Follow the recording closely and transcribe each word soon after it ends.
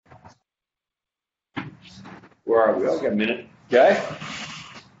Where are we? Okay, a minute. Okay.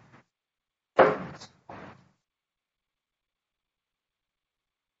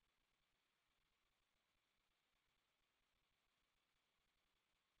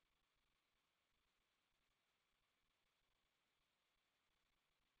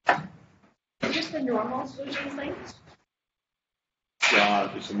 Just the normal solutions link?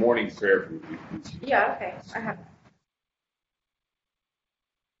 It's a morning prayer. Yeah, okay. I have that.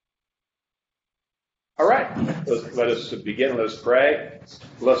 All right. Let us begin. Let us pray.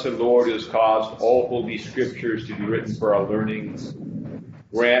 Blessed Lord, who has caused all holy scriptures to be written for our learning,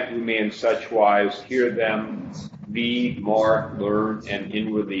 grant we may in such wise hear them, read, mark, learn, and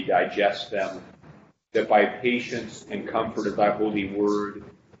inwardly digest them, that by patience and comfort of thy holy word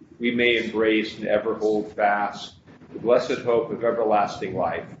we may embrace and ever hold fast the blessed hope of everlasting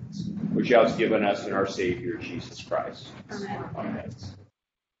life, which thou hast given us in our Savior, Jesus Christ. Amen. Amen.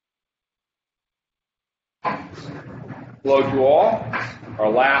 Hello to all. Our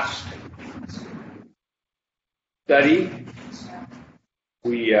last study,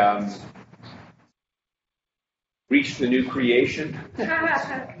 we reached the new creation.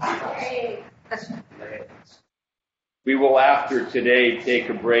 We will, after today, take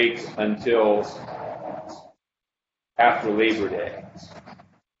a break until after Labor Day.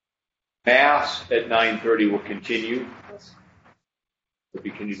 Mass at 9:30 will continue. We'll be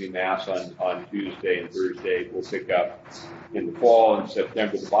continuing Mass on Tuesday and Thursday. We'll pick up in the fall and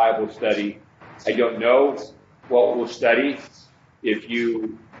September the Bible study. I don't know what we'll study. If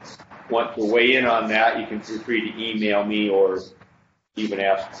you want to weigh in on that, you can feel free to email me or even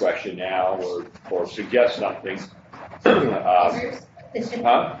ask a question now or suggest something. Hebrews?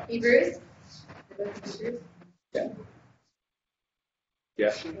 Huh? Hebrews? The book of Hebrews? Yeah.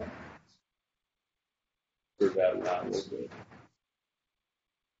 Yes. Heard that around a little bit.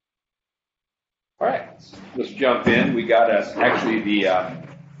 All right, let's jump in. We got actually the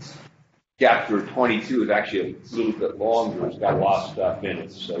chapter 22 is actually a little bit longer. It's got a lot of stuff in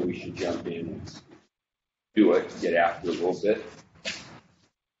it, so we should jump in and do it, get after it a little bit.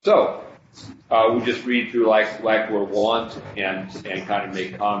 So we'll just read through like we're wont and kind of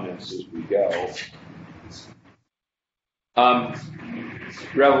make comments as we go.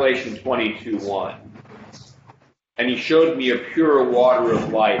 Revelation 22:1. And he showed me a pure water of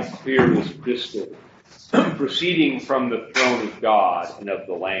life, clear as crystal, proceeding from the throne of God and of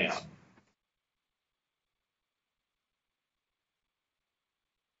the Lamb.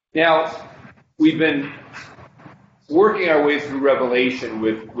 Now, we've been working our way through Revelation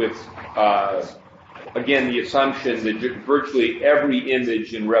with again, the assumption that virtually every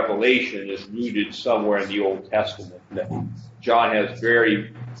image in Revelation is rooted somewhere in the Old Testament. That John has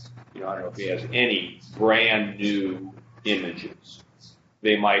very, I don't know if he has any brand new images.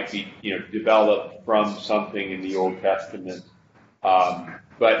 They might be, developed from something in the Old Testament.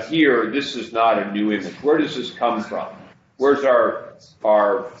 But here, this is not a new image. Where does this come from? Where's our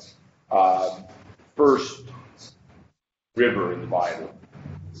first river in the Bible?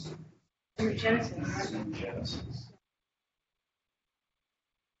 Genesis.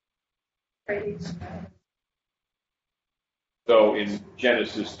 So in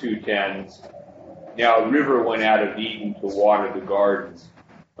Genesis 2:10, now a river went out of Eden to water the garden.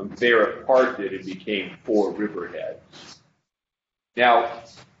 From there it parted and became 4 riverheads. Now,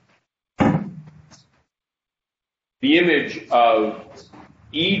 the image of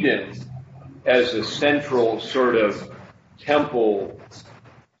Eden as a central sort of temple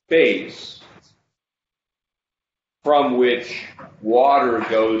space from which water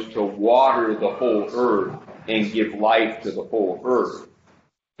goes to water the whole earth and give life to the whole earth.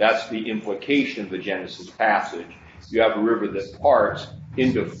 That's the implication of the Genesis passage. You have a river that parts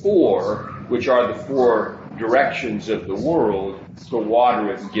into 4, which are the 4 directions of the world, to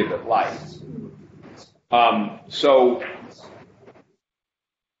water it and give it life. So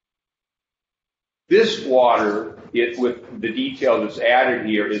this water, with the detail that's added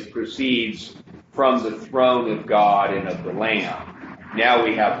here, it proceeds from the throne of God and of the Lamb. Now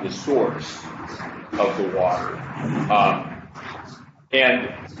we have the source of the water.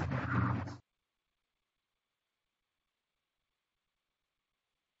 And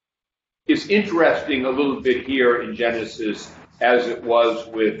it's interesting a little bit here in Genesis, as it was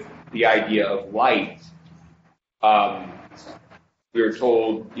with the idea of light. We are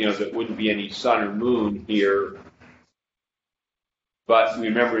told, there wouldn't be any sun or moon here. But we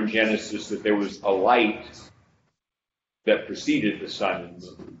remember in Genesis that there was a light that preceded the sun and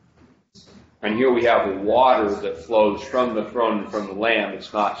moon. And here we have a water that flows from the throne and from the Lamb.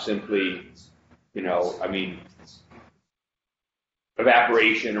 It's not simply,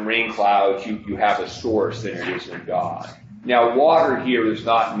 evaporation and rain clouds, you have a source than it is in God. Now, water here is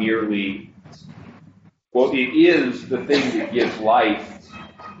not merely, well, it is the thing that gives life.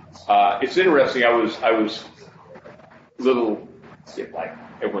 It's interesting. I was like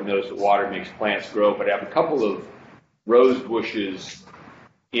everyone knows that water makes plants grow, but I have a couple of rose bushes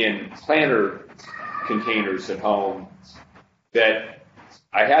in planter containers at home that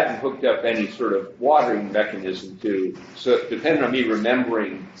I hadn't hooked up any sort of watering mechanism to. So it depended on me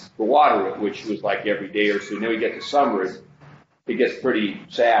remembering to water it, which was like every day or so. Then we get to summer, it gets pretty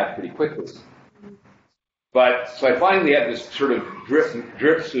sad pretty quickly. But so I finally had this sort of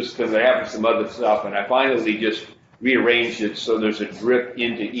drip system that I have with some other stuff, and I finally just rearranged it so there's a drip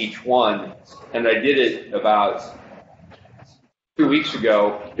into each one. And I did it about 2 weeks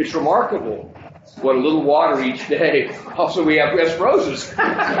ago. It's remarkable what a little water each day. Also, we have roses.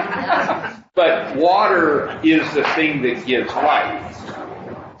 But water is the thing that gives life.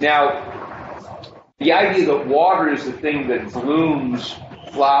 Now, the idea that water is the thing that blooms,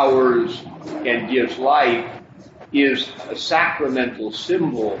 flowers, and gives life is a sacramental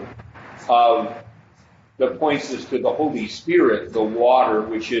symbol that points us to the Holy Spirit, the water,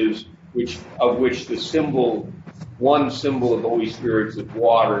 which the symbol, one symbol of the Holy Spirit is the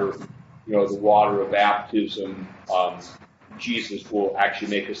water. The water of baptism. Jesus will actually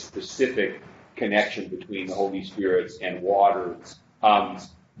make a specific connection between the Holy Spirit and water.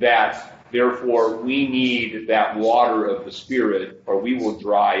 That therefore we need that water of the Spirit, or we will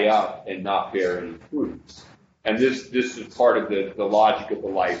dry up and not bear any fruit. And this is part of the logic of the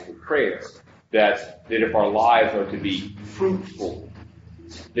life of prayer. That if our lives are to be fruitful,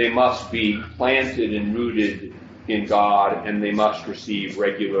 they must be planted and rooted in God, and they must receive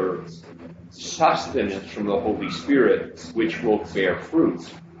regular sustenance from the Holy Spirit, which will bear fruit.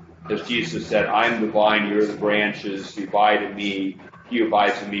 As Jesus said, I'm the vine, you're the branches, you abide in me, he who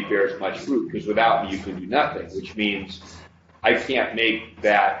abides in me bears much fruit, because without me you can do nothing, which means I can't make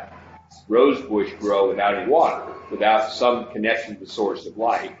that rose bush grow without any water, without some connection to the source of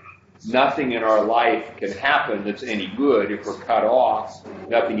life. Nothing in our life can happen that's any good if we're cut off,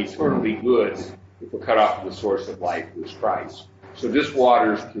 nothing eternally good if we're cut off from the source of life, who is Christ. So this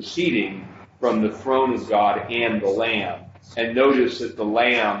water is proceeding from the throne of God and the Lamb. And notice that the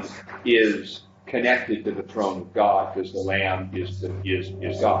Lamb is connected to the throne of God, because the Lamb is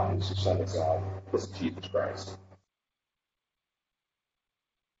God, is the Son of God, Jesus Christ.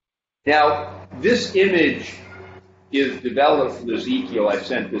 Now, this image is developed from Ezekiel. I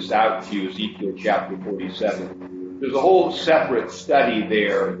sent this out to you, Ezekiel chapter 47. There's a whole separate study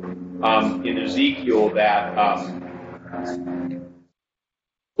there in Ezekiel that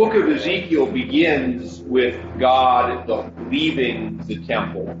book of Ezekiel begins with God leaving the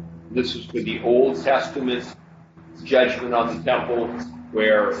temple. This is for the Old Testament judgment on the temple,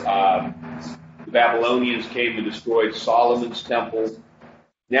 where the Babylonians came and destroyed Solomon's temple.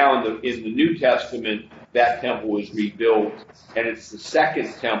 Now in the New Testament, that temple was rebuilt, and it's the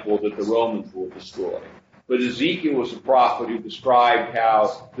second temple that the Romans will destroy. But Ezekiel was a prophet who described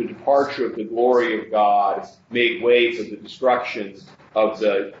how the departure of the glory of God made way for the destruction of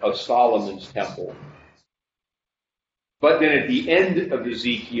Solomon's temple. But then at the end of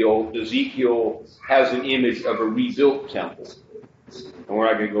Ezekiel has an image of a rebuilt temple. And we're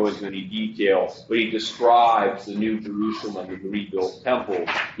not going to go into any detail, but he describes the new Jerusalem and the rebuilt temple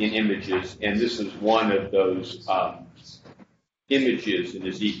in images, and this is one of those images in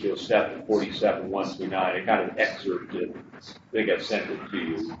Ezekiel 47, 1-9. I kind of excerpted it. I think I sent it to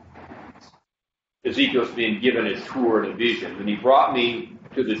you. Ezekiel's being given a tour and a vision. And he brought me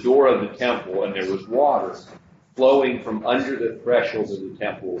to the door of the temple, and there was water flowing from under the threshold of the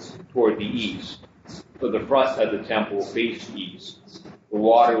temple toward the east. So the front of the temple faced east. The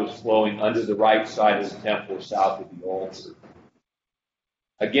water was flowing under the right side of the temple, south of the altar.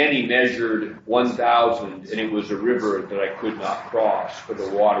 Again he measured 1,000, and it was a river that I could not cross, for the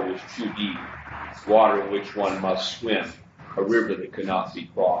water was too deep, water in which one must swim, a river that could not be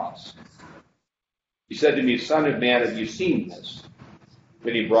crossed. He said to me, Son of man, have you seen this?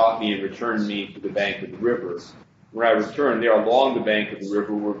 Then he brought me and returned me to the bank of the river. When I returned, there along the bank of the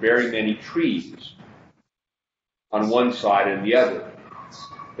river were very many trees, on one side and the other.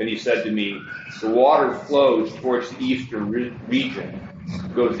 Then he said to me, the water flows towards the eastern region,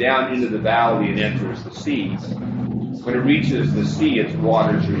 goes down into the valley and enters the sea. When it reaches the sea, its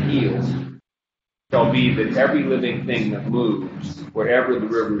waters are healed. It shall be that every living thing that moves, wherever the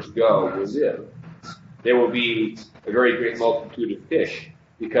rivers go, will live. There will be a very great multitude of fish,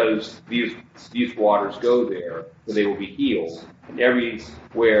 because these waters go there, for they will be healed. And everything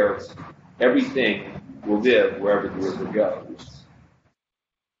will live wherever the river goes.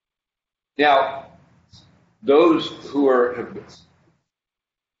 Now, those who are in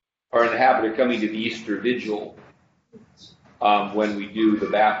the habit of coming to the Easter Vigil, when we do the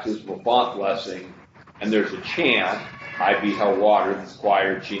baptismal font blessing, and there's a chant, I beheld water, the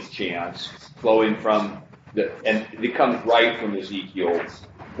choir chants, flowing from and it comes right from Ezekiel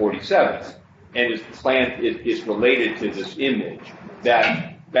 47. And it's related to this image,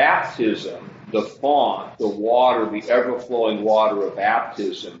 that baptism, the font, the water, the ever-flowing water of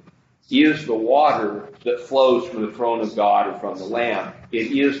baptism, is the water that flows from the throne of God or from the Lamb.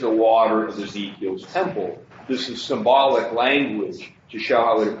 It is the water of Ezekiel's temple. This is symbolic language to show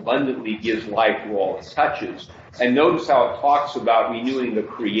how it abundantly gives life to all it touches. And notice how it talks about renewing the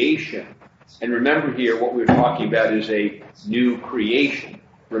creation. And remember here, what we're talking about is a new creation.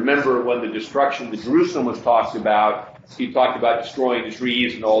 Remember when the destruction of Jerusalem was talked about, he talked about destroying the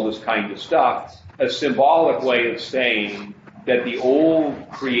trees and all this kind of stuff. A symbolic way of saying that the old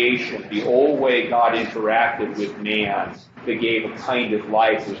creation, the old way God interacted with man that gave a kind of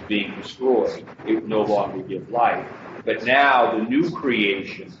life was being destroyed. It would no longer give life. But now the new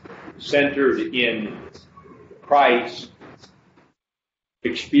creation, centered in Christ,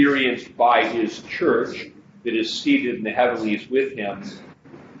 experienced by his church that is seated in the heavenlies with him,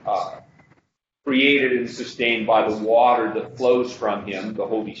 created and sustained by the water that flows from him, the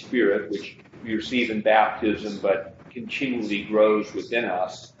Holy Spirit, which we receive in baptism but continually grows within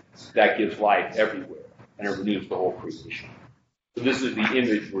us, that gives life everywhere, and it renews the whole creation. So this is the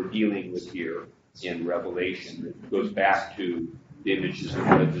image we're dealing with here in Revelation. It goes back to the images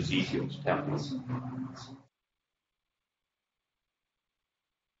of Ezekiel's temple.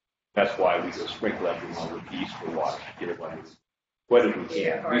 That's why we go sprinkle everyone on the feast for water to get everybody whether we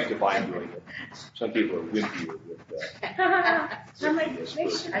can. We used to find doing it. Some people are wimpier with that. I'm like,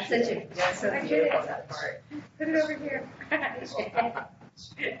 make sure. I sent you. Yeah, so I get it. That part. Put it over here. Yeah,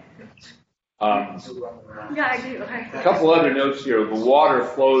 I do. A couple other notes here. The water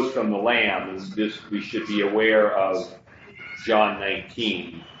flows from the Lamb, and this we should be aware of John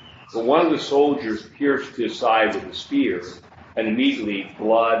 19. But one of the soldiers pierced his side with a spear, and immediately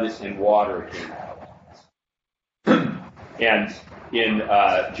blood and water came out. And in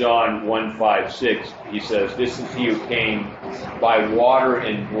John 1:5-6, he says, "This is he who came by water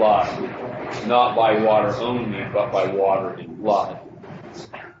and blood, not by water only, but by water and blood."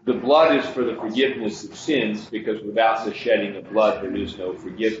 The blood is for the forgiveness of sins, because without the shedding of blood there is no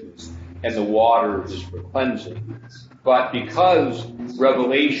forgiveness. And the water is for cleansing. But because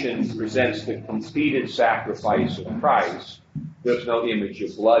Revelation presents the completed sacrifice of Christ, there's no image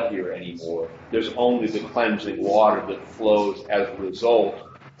of blood here anymore. There's only the cleansing water that flows as a result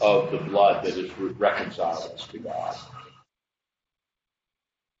of the blood that has reconciled us to God.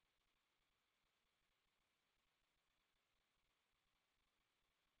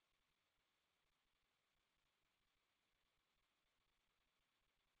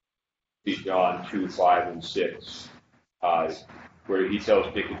 See John 2:5-6, where he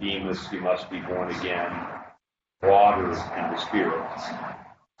tells Nicodemus, "You must be born again, water and the Spirit."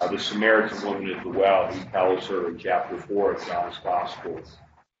 The Samaritan woman at the well, he tells her in chapter 4 of John's Gospel,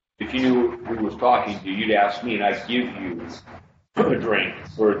 "If you knew who was talking to you, you'd ask me, and I'd give you a drink,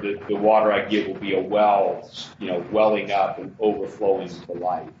 for the water I give will be a well, welling up and overflowing to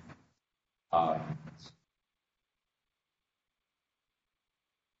life."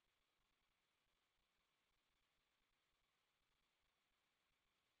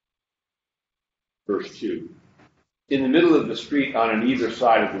 Verse 2. In the middle of the street on either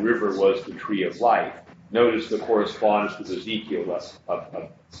side of the river was the tree of life. Notice the correspondence with Ezekiel up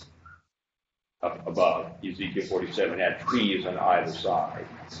above. Ezekiel 47 had trees on either side,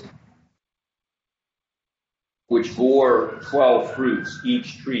 which bore 12 fruits,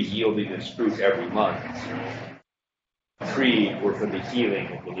 each tree yielding its fruit every month. The tree were for the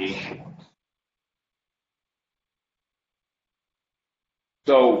healing of the nations.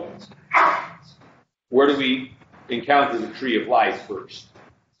 So, where do we encounter the tree of life first?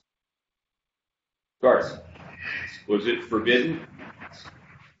 Garden. Was it forbidden?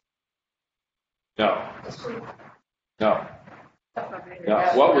 No. No.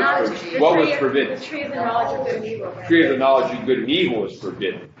 What was forbidden? The tree of the knowledge of good and evil. The tree of the knowledge of good and evil was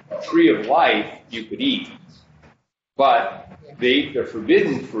forbidden. The tree of life you could eat. But they ate the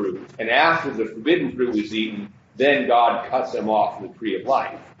forbidden fruit, and after the forbidden fruit was eaten, then God cut them off from the tree of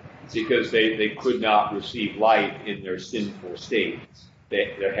life, because they could not receive life in their sinful state.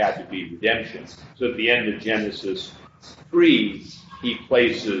 There had to be redemption. So at the end of Genesis 3, he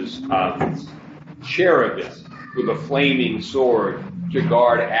places cherubim with a flaming sword to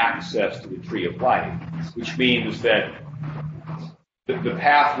guard access to the tree of life, which means that the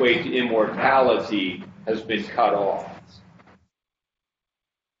pathway to immortality has been cut off.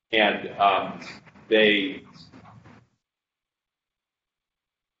 And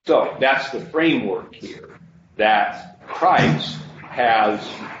so that's the framework here, that Christ has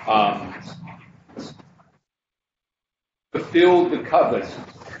fulfilled the covenant,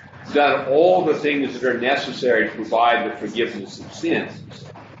 done all the things that are necessary to provide the forgiveness of sins,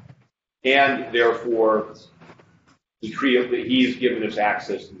 and therefore he's given us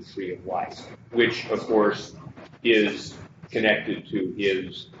access to the tree of life, which of course is connected to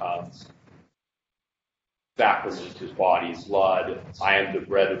his sacrament, his body and blood. I am the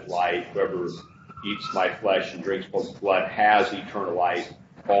bread of life. Whoever eats my flesh and drinks my blood has eternal life.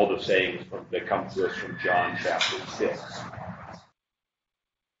 All the sayings that come to us from John chapter 6.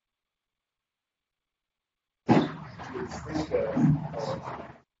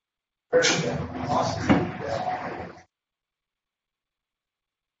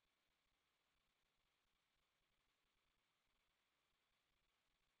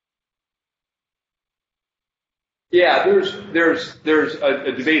 Yeah, there's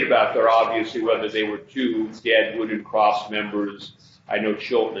a debate about there, obviously, whether they were two dead wooden cross members. I know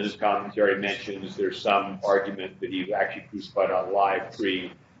Chilton in his commentary mentions there's some argument that he was actually crucified on a live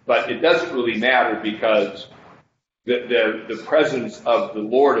tree, but it doesn't really matter because the presence of the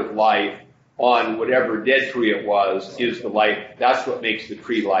Lord of life on whatever dead tree it was is the life. That's what makes the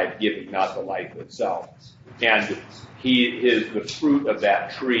tree life-giving, not the life itself. And he is the fruit of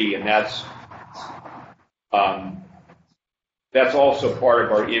that tree, and that's also part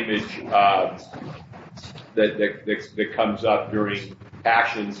of our image that comes up during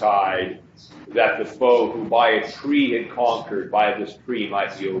Passiontide, that the foe who by a tree had conquered, by this tree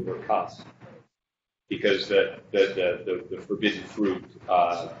might be overcome. Because the forbidden fruit,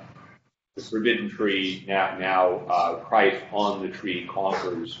 the forbidden tree, now Christ on the tree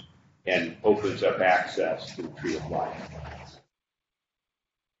conquers and opens up access to the tree of life.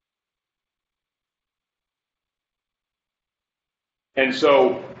 And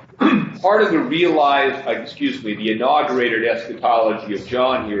so part of the the inaugurated eschatology of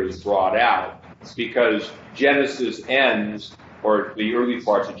John here is brought out because Genesis ends, or the early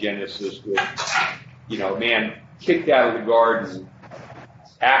parts of Genesis, with, man kicked out of the garden,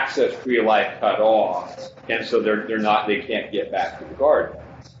 access tree of life cut off, and so they can't get back to the garden.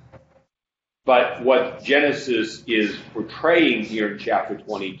 But what Genesis is portraying here in chapter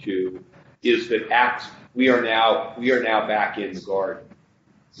 22 is that we are now back in the garden.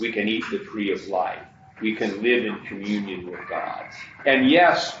 We can eat the tree of life. We can live in communion with God. And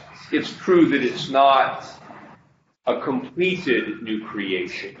yes, it's true that it's not a completed new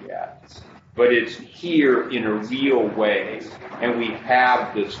creation yet, but it's here in a real way, and we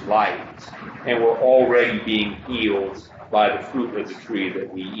have this life, and we're already being healed by the fruit of the tree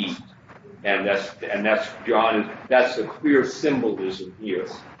that we eat. And that's a clear symbolism here.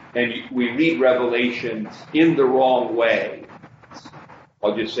 And we read Revelation in the wrong way,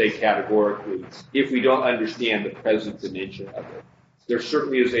 I'll just say categorically, if we don't understand the present dimension of it. There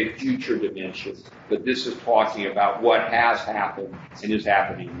certainly is a future dimension, but this is talking about what has happened and is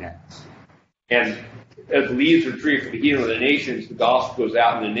happening now. And as leaves are treated for the healing of the nations, the gospel goes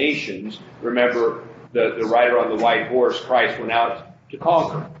out in the nations. Remember, the rider on the white horse, Christ, went out to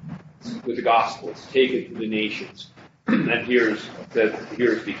conquer with the gospel, to take it to the nations. And here's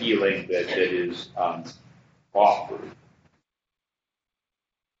the healing that is offered.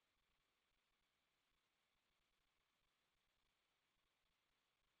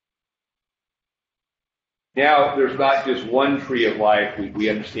 Now, there's not just one tree of life. We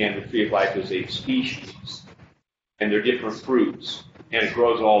understand the tree of life is a species, and they're different fruits, and it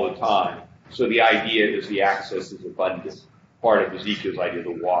grows all the time. So the idea is the access is abundant. Part of Ezekiel's idea,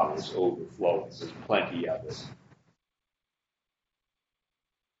 the water is overflowing. There's plenty of it.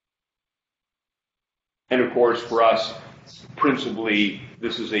 And of course, for us, principally,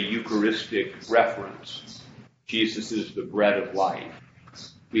 this is a Eucharistic reference. Jesus is the bread of life.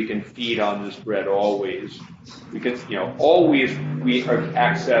 We can feed on this bread always. We can, always we have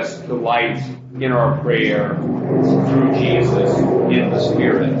access to life in our prayer through Jesus in the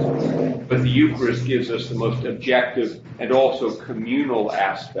Spirit. But the Eucharist gives us the most objective and also communal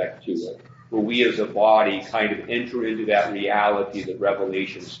aspect to it, where we as a body kind of enter into that reality that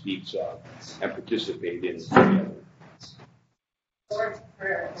Revelation speaks of and participate in it together. Lord's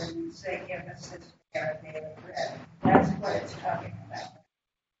Prayer, when you say, give us this day our daily bread, that's what it's talking about.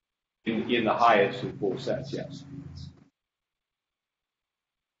 In the highest and full sense, yes.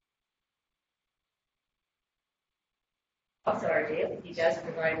 Also our daily, he does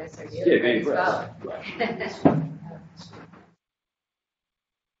provide us our daily bread as well. Right.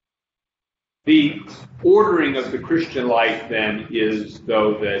 The ordering of the Christian life then is,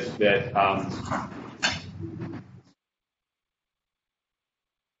 though, that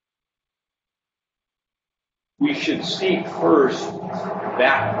we should seek first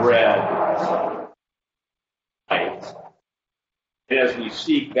that bread of life. And as we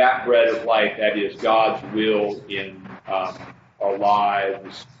seek that bread of life, that is God's will in our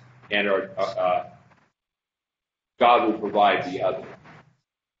lives, and God will provide the other.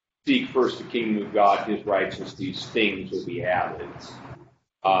 Seek first the kingdom of God, His righteousness, these things will be added.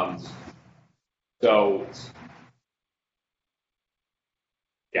 That's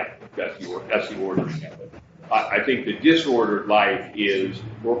the ordering of it. I think the disordered life is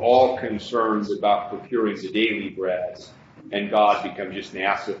we're all concerned about procuring the daily bread, and God becomes just an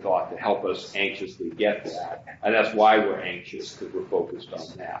afterthought to help us anxiously get that. And that's why we're anxious, because we're focused on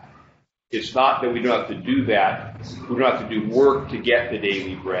that. It's not that we don't have to do that. We don't have to do work to get the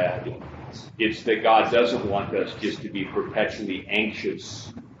daily bread. It's that God doesn't want us just to be perpetually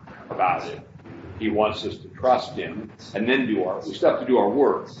anxious about it. He wants us to trust Him and then we still have to do our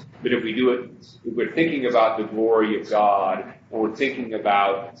work. But if we do it, if we're thinking about the glory of God, and we're thinking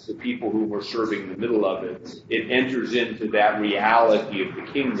about the people who we're serving in the middle of it, it enters into that reality of the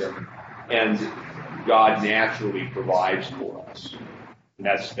kingdom, and God naturally provides for us. And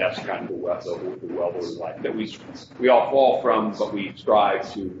that's kind of the well-ordered life that we all fall from, but we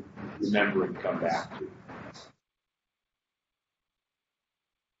strive to remember and come back to.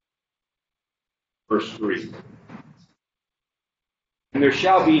 Verse 3. And there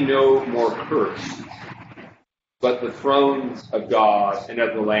shall be no more curse, but the throne of God and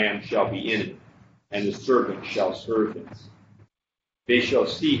of the Lamb shall be in it, and the servant shall serve Him. They shall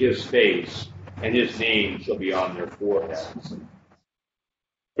see His face, and His name shall be on their foreheads.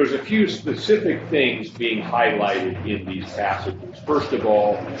 There's a few specific things being highlighted in these passages. First of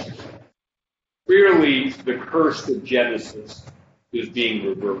all, clearly the curse of Genesis is being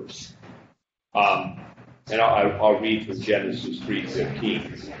reversed. And I'll read from Genesis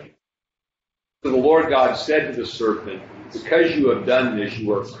 3:15. So the Lord God said to the serpent, because you have done this,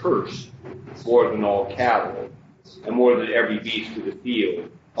 you are cursed more than all cattle, and more than every beast of the field.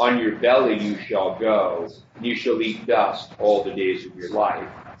 On your belly you shall go, and you shall eat dust all the days of your life.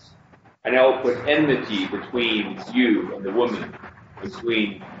 And I will put enmity between you and the woman,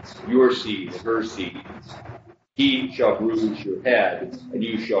 between your seed and her seed. He shall bruise your head, and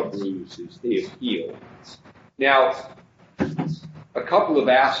you shall bruise his heel. Now, a couple of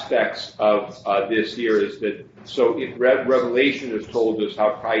aspects of this here is that, so Revelation has told us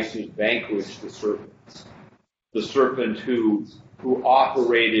how Christ has vanquished the serpent who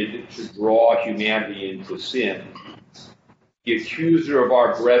operated to draw humanity into sin. The accuser of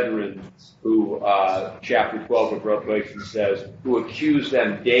our brethren, who chapter 12 of Revelation says, who accused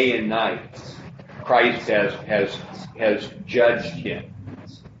them day and night, Christ has judged him.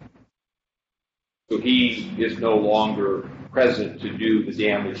 So he is no longer present to do the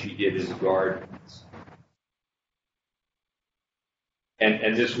damage he did in the garden.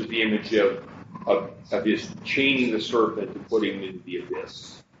 And this was the image of his chaining the serpent and putting him into the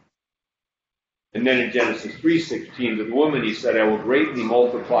abyss. And then in Genesis 3:16, to the woman he said, I will greatly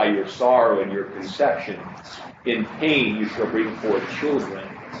multiply your sorrow and your conception. In pain you shall bring forth children.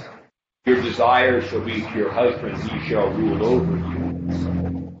 Your desire shall be to your husband, he shall rule over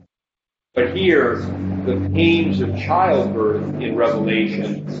you. But here, the pains of childbirth in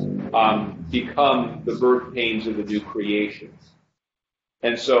Revelation become the birth pains of the new creation.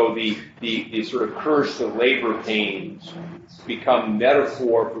 And so the sort of curse of labor pains become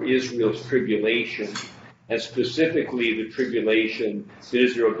metaphor for Israel's tribulation, and specifically the tribulation that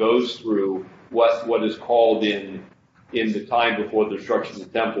Israel goes through, what is called in the time before the destruction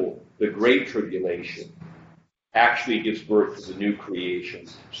of the temple, the Great Tribulation, actually gives birth to the new creation.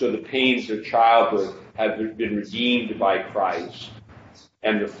 So the pains of childbirth have been redeemed by Christ,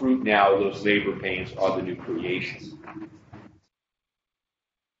 and the fruit now of those labor pains are the new creation.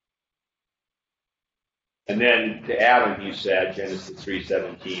 And then to Adam he said, Genesis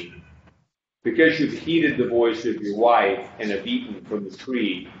 3:17, because you've heeded the voice of your wife and have eaten from the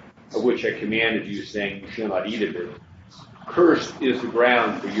tree of which I commanded you, saying, you shall not eat of it, cursed is the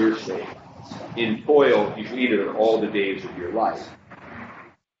ground for your sake. In toil you shall eat of it all the days of your life.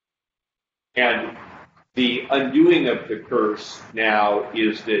 And the undoing of the curse now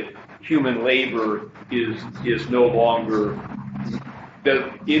is that human labor is no longer,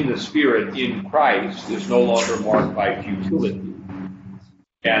 in the Spirit, in Christ, is no longer marked by futility.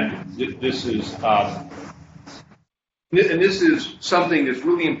 And this is something that's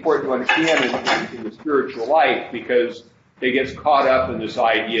really important to understand in the spiritual life, because it gets caught up in this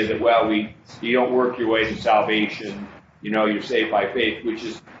idea that, well, you don't work your way to salvation, you're saved by faith, which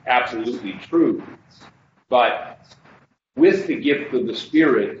is absolutely true. But with the gift of the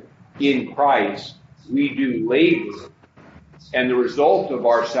Spirit in Christ, we do labor. And the result of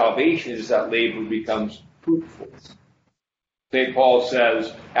our salvation is that labor becomes fruitful. St. Paul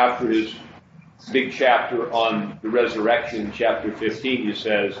says, after his big chapter on the resurrection, chapter 15, he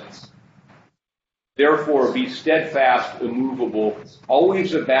says, therefore be steadfast, immovable,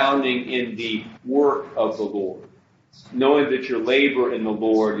 always abounding in the work of the Lord, knowing that your labor in the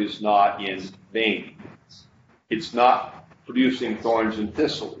Lord is not in vain. It's not producing thorns and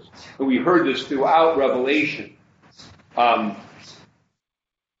thistles. And we heard this throughout Revelation.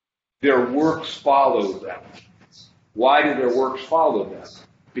 Their works follow them. Why do their works follow them?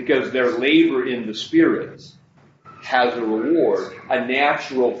 Because their labor in the Spirit has a reward, a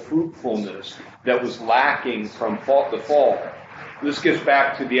natural fruitfulness that was lacking from the fall. This gets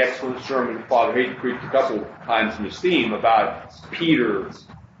back to the excellent sermon Father Hayden preached a couple times in his theme about Peter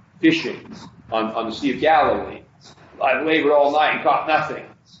fishing on the Sea of Galilee. I labored all night and caught nothing.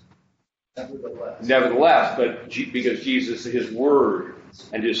 Nevertheless, but because Jesus, his word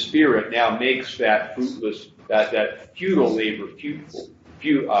and his Spirit now makes that fruitless, that futile labor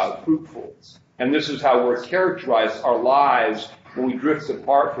fruitful. And this is how we're characterized. Our lives, when we drift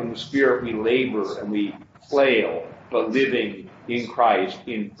apart from the Spirit, we labor and we flail. But living in Christ,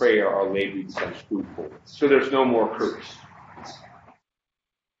 in prayer, our labor becomes fruitful. So there's no more curse.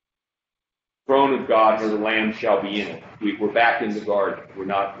 Throne of God, where the Lamb shall be in it. We're back in the garden. We're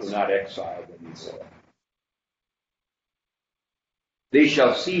not exiled anymore. They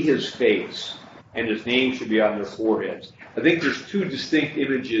shall see his face, and his name should be on their foreheads. I think there's two distinct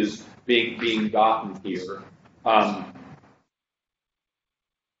images being gotten here.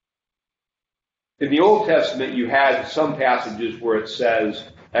 In the Old Testament, you had some passages where it says,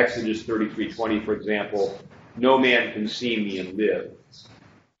 Exodus 33:20, for example, no man can see me and live.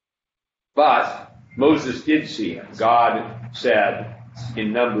 But Moses did see him. God said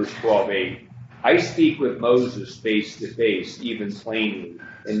in Numbers 12:8, I speak with Moses face to face, even plainly,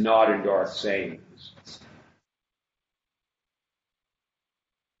 and not in dark sayings.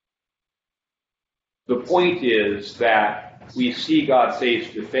 The point is that we see God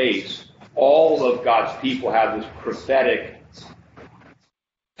face to face. All of God's people have this prophetic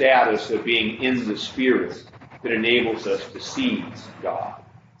status of being in the Spirit that enables us to see God.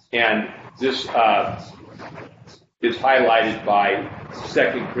 And this is highlighted by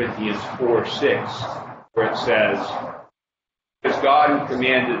 2 Corinthians 4:6, where it says, it's God who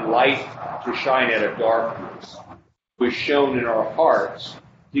commanded light to shine out of darkness, was shown in our hearts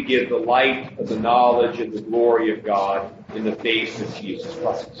to give the light of the knowledge of the glory of God in the face of Jesus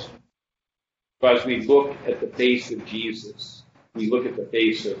Christ. So as we look at the face of Jesus, we look at the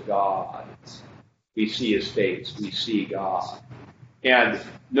face of God. We see his face. We see God. And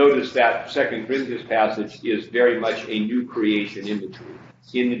notice that 2 Corinthians passage is very much a new creation imagery.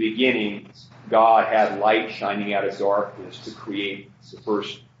 In the beginning, God had light shining out of darkness to create the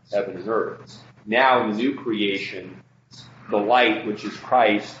first heaven and earth. Now in the new creation, the light, which is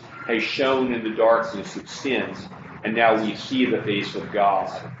Christ, has shone in the darkness of sin, and now we see the face of God.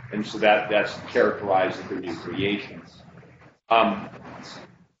 And so that's characterized as the new creation.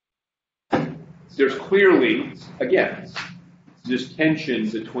 There's clearly, again, this tension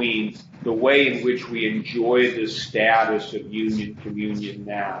between the way in which we enjoy this status of communion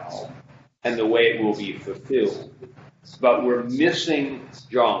now and the way it will be fulfilled. But we're missing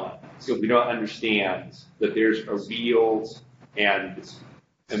John because we don't understand that there's a real and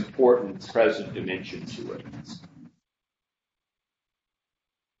important present dimension to it.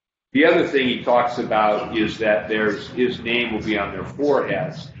 The other thing he talks about is that his name will be on their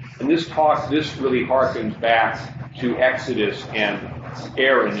foreheads. And this really harkens back to Exodus and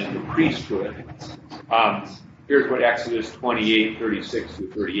Aaron and the priesthood. Here's what Exodus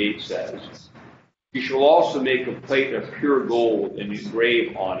 28:36-38 says. You shall also make a plate of pure gold and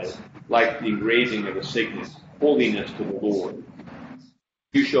engrave on it, like the engraving of a signet, holiness to the Lord.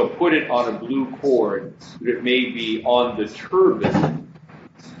 You shall put it on a blue cord, that it may be on the turban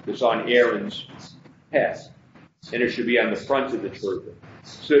that's on Aaron's head, and it should be on the front of the turban.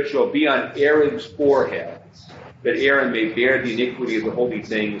 So it shall be on Aaron's forehead, that Aaron may bear the iniquity of the holy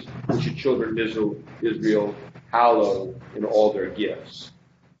things which the children of Israel hallow in all their gifts.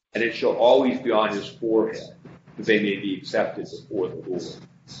 And it shall always be on his forehead, that they may be accepted before the Lord.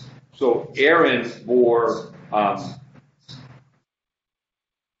 So Aaron bore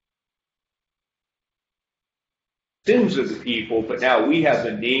sins of the people, but now we have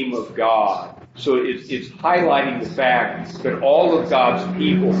the name of God So it's highlighting the fact that all of God's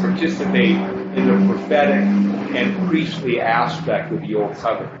people participate in the prophetic and priestly aspect of the Old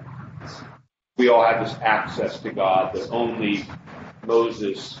Covenant. We all have this access to God that only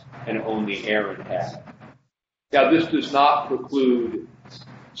Moses and only Aaron had. Now, this does not preclude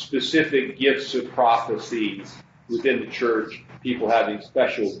specific gifts of prophecy within the church, people having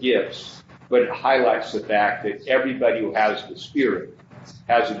special gifts, but it highlights the fact that everybody who has the Spirit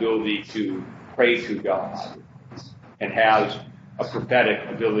has the ability to pray to God and has a prophetic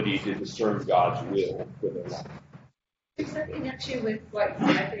ability to discern God's will for their life. Is that in connection with what,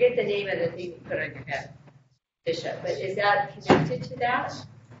 I forget the name of the thing you put on your head, Bishop, but is that connected to that?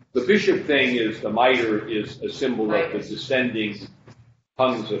 The bishop thing is, the mitre is a symbol of the descending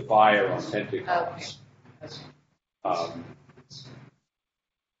tongues of fire on Pentecost.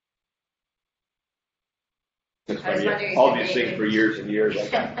 Okay. All these things for years and years.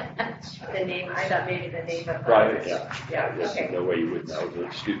 The name, I thought maybe the name of Right, yeah. There's okay. no way you would know.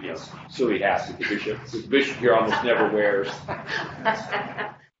 The silly hat that the bishop here almost never wears.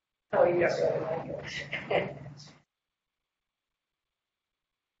 Oh, you don't really like it.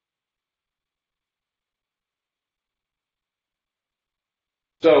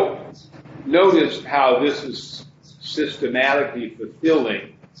 So notice how this is systematically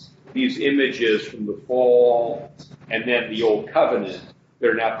fulfilling these images from the fall and then the Old Covenant that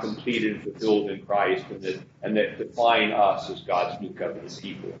are now completed and fulfilled in Christ and that define us as God's new covenant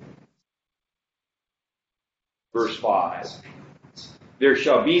people. Verse 5. There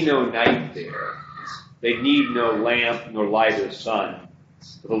shall be no night there. They need no lamp nor light of sun.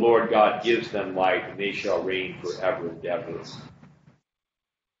 For the Lord God gives them light, and they shall reign forever and ever.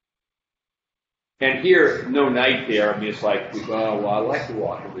 And here, no night there. I mean, it's like, well, I like to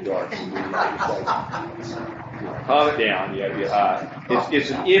walk in the dark. Calm it down.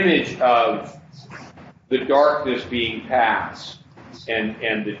 It's an image of the darkness being past and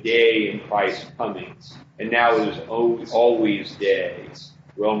the day in Christ coming. And now it is always day.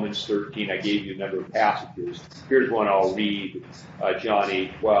 Romans 13, I gave you a number of passages. Here's one I'll read, John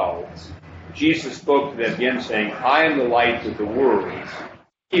 8:12. Jesus spoke to them again, saying, I am the light of the world.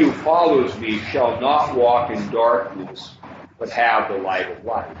 He who follows me shall not walk in darkness, but have the light of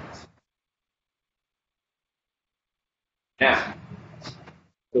life. Now,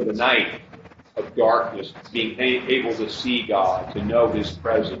 for the night of darkness, being able to see God, to know His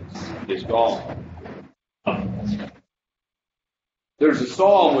presence, is gone. There's a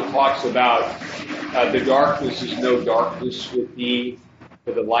psalm that talks about the darkness is no darkness with thee,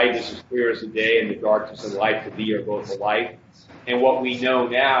 for the light is as clear as the day, and the darkness and light for thee are both alike. And what we know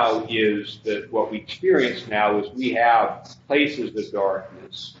now is that what we experience now is we have places of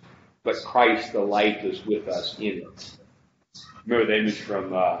darkness, but Christ the light is with us in it. Remember the image from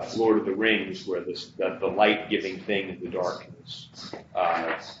Lord of the Rings where the light-giving thing in the darkness.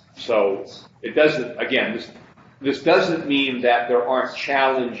 So it doesn't, again, this doesn't mean that there aren't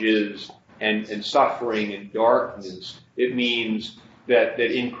challenges and suffering and darkness. It means that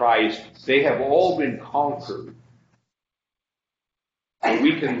in Christ they have all been conquered. And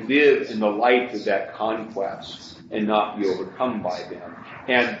we can live in the light of that conquest and not be overcome by them.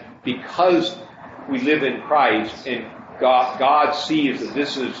 And because we live in Christ and God sees that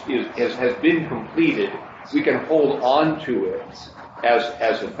this has been completed, we can hold on to it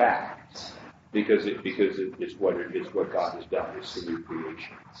as a fact because it's what God has done. It's the new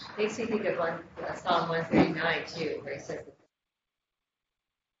creation. Makes me think of Psalm 139 too, where it says.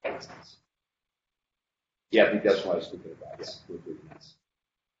 Yeah, I think that's what I was thinking about. Yeah,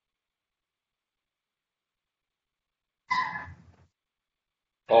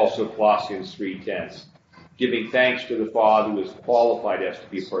 also Colossians 3:10, giving thanks to the Father who has qualified us to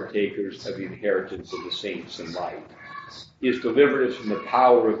be partakers of the inheritance of the saints in light. He has delivered us from the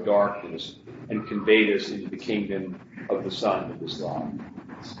power of darkness and conveyed us into the kingdom of the Son of His love.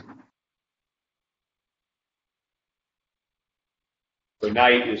 The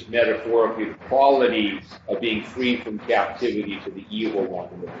night is metaphorically the quality of being free from captivity to the evil one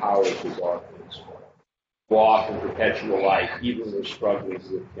and the powers of darkness. Walk in perpetual life, even when we're struggling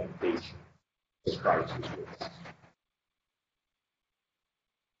with temptation, because Christ is with us.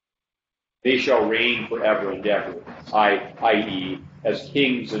 They shall reign forever and ever, i.e., as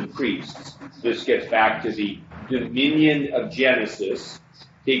kings and priests. This gets back to the dominion of Genesis,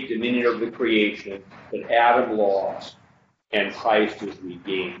 take dominion of the creation that Adam lost, and Christ is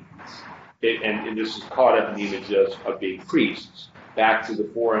regained. And this is caught up in the image of being priests. Back to the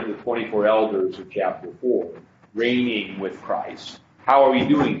 24 elders of chapter 4, reigning with Christ. How are we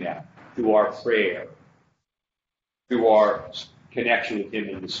doing that? Through our prayer, through our connection with Him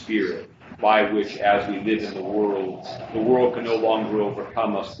in the Spirit, by which, as we live in the world can no longer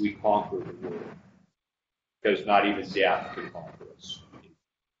overcome us. We conquer the world. Because not even death can conquer us.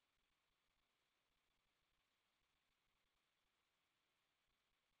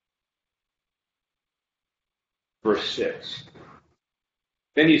 Verse 6.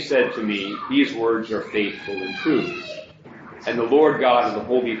 Then he said to me, these words are faithful and true. And the Lord God of the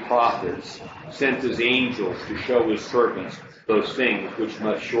holy prophets sent his angels to show his servants those things which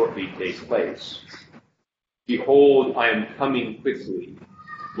must shortly take place. Behold, I am coming quickly.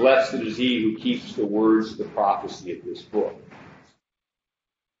 Blessed is he who keeps the words of the prophecy of this book.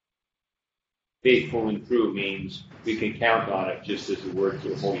 Faithful and true means we can count on it just as the words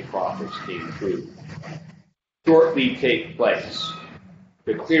of the holy prophets came true. Shortly take place.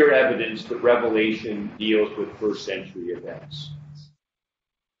 The clear evidence that Revelation deals with first century events.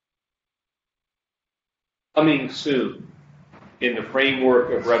 Coming soon. In the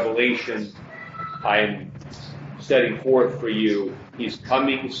framework of Revelation, I am setting forth for you, he's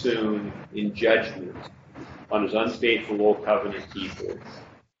coming soon in judgment on his unfaithful old covenant people,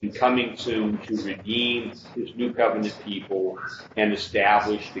 and coming soon to redeem his new covenant people and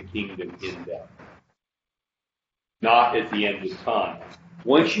establish the kingdom in them. Not at the end of time.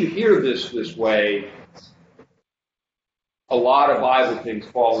 Once you hear this way, a lot of Bible things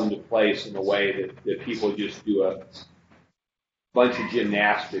fall into place in a way that people just do a bunch of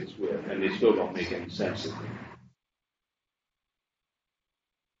gymnastics with, and they still don't make any sense of it.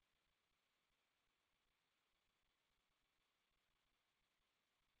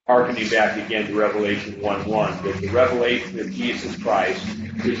 Harkening back again to Revelation 1:1, that the revelation of Jesus Christ,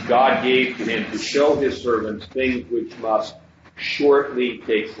 which God gave to him to show his servants things which must shortly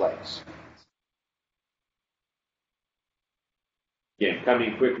take place. Again,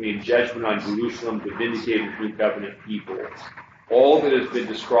 coming quickly in judgment on Jerusalem to vindicate his new covenant people. All that has been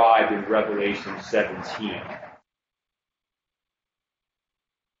described in Revelation 17.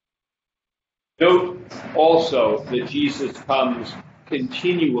 Note also that Jesus comes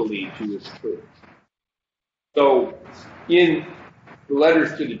continually to his church. So, in the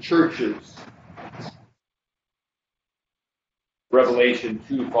letters to the churches, Revelation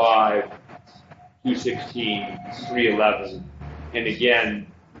 2:5, 2:16, 3:11, and again,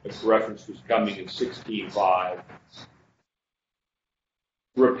 the reference was coming in 16:5.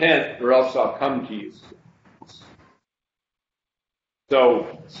 Repent, or else I'll come to you.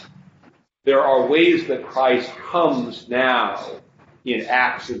 So, there are ways that Christ comes now in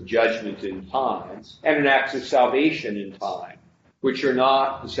acts of judgment in time, and in acts of salvation in time, which are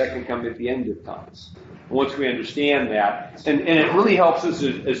not the second coming at the end of time. Once we understand that, and it really helps us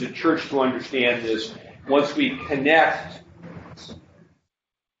as a church to understand this, once we connect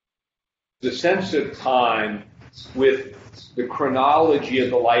the sense of time with the chronology of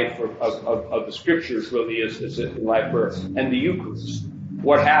the life of the Scriptures, really is a life and the Eucharist.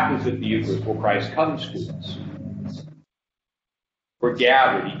 What happens at the Eucharist? Well, Christ comes to us. We're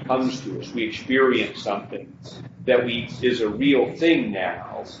gathered. He comes to us. We experience something that is a real thing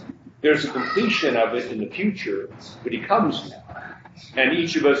now. There's a completion of it in the future, but he comes now. And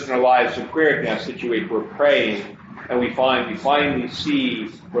each of us in our lives of prayer can have situations where we're praying, and we finally see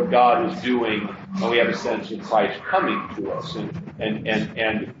what God is doing, and we have a sense of Christ coming to us,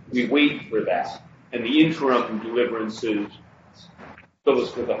 and we wait for that. And the interim deliverances fill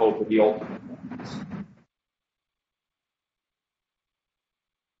us with the hope of the ultimate one.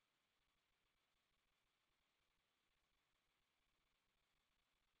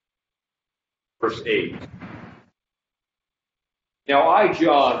 Verse 8. Now I,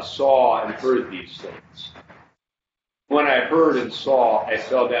 John, saw and heard these things. When I heard and saw, I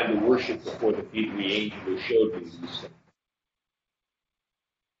fell down to worship before the feet of the angel who showed me these things.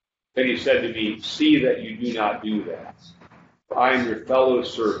 Then he said to me, see that you do not do that. For I am your fellow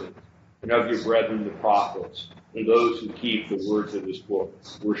servant, and of your brethren the prophets, and those who keep the words of this book.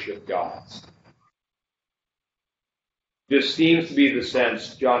 Worship God. This seems to be the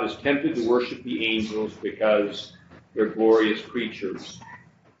sense. John is tempted to worship the angels because they're glorious creatures.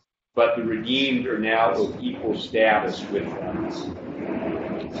 But the redeemed are now of equal status with them.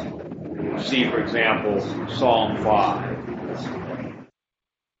 See, for example, Psalm 5.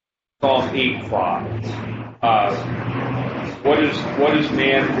 Psalm 8:5. What is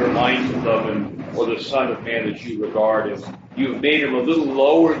man that you're mindful of him, or the son of man that you regard him? You have made him a little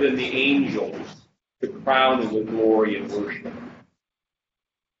lower than the angels, the crown of the glory and worship.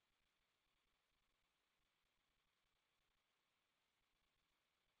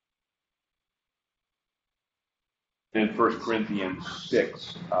 In 1 Corinthians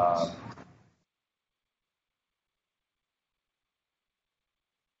 6,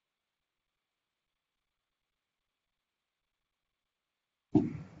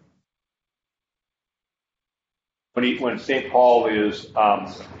 when St. Paul is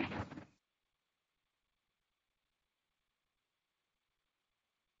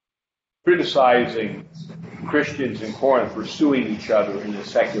criticizing Christians in Corinth for suing each other in the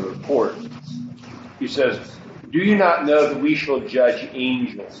secular court, he says, "Do you not know that we shall judge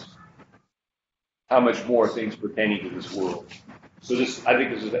angels? How much more things pertaining to this world?" So I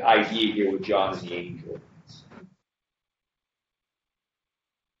think this is the idea here with John and the angel.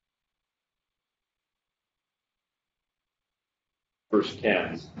 Verse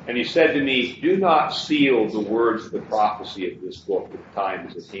 10, "And he said to me, do not seal the words of the prophecy of this book, for the time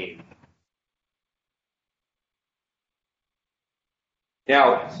is at hand."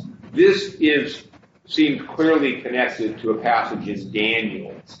 Now, this seems clearly connected to a passage in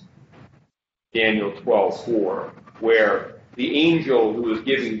Daniel 12:4, where the angel who was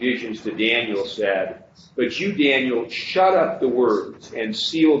giving visions to Daniel said, "But you, Daniel, shut up the words and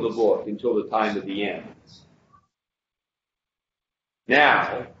seal the book until the time of the end.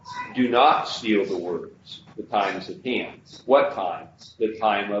 Now, do not seal the words. The time is at hand." What time? The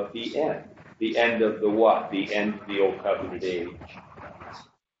time of the end. The end of the what? The end of the Old Covenant age.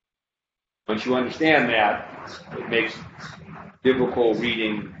 Once you understand that, it makes biblical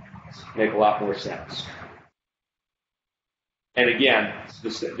reading make a lot more sense. And again, the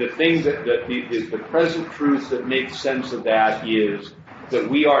thing the present truth that makes sense of that is that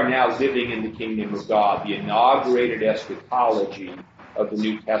we are now living in the kingdom of God, the inaugurated eschatology of the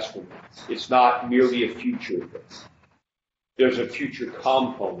New Testament. It's not merely a future thing. There's a future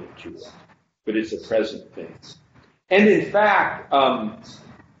component to it, but it's a present thing. And in fact,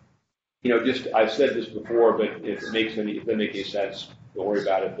 I've said this before, but if it makes any sense, don't worry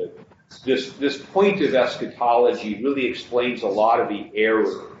about it. But this point of eschatology really explains a lot of the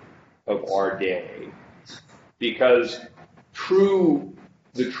error of our day, because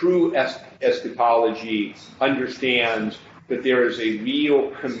the true eschatology understands that there is a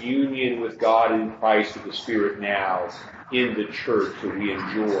real communion with God in Christ of the Spirit now in the church that we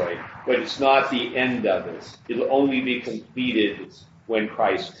enjoy, but it's not the end of it. It'll only be completed when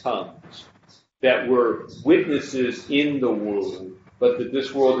Christ comes. That we're witnesses in the world, but that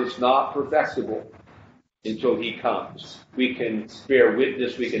this world is not perfectible until he comes. We can bear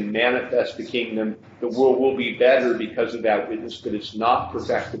witness, we can manifest the kingdom. The world will be better because of that witness, but it's not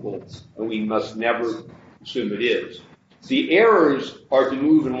perfectible, and we must never assume it is. The errors are to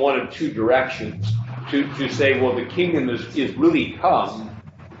move in one of two directions. To say, well, the kingdom is really come,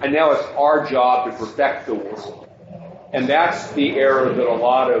 and now it's our job to perfect the world. And that's the error that a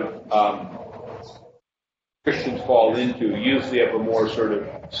lot of Christians fall into, usually of a more sort of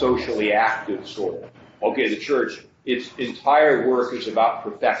socially active sort. Okay, the church, its entire work is about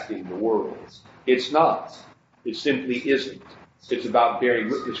perfecting the world. It's not. It simply isn't. It's about bearing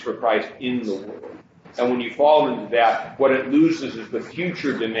witness for Christ in the world. And when you fall into that, what it loses is the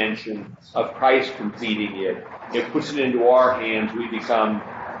future dimension of Christ completing it. It puts it into our hands. We become,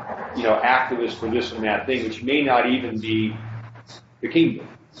 activists for this and that thing, which may not even be the kingdom.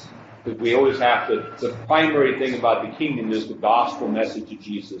 Because we always have the primary thing about the kingdom is the gospel message of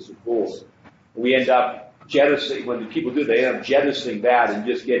Jesus is Lord. We end up jettisoning, when the people do, they end up jettisoning that and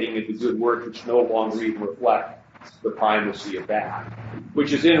just getting into good works which no longer even reflect the primacy of that.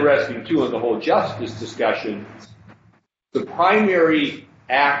 Which is interesting, too, in the whole justice discussion. The primary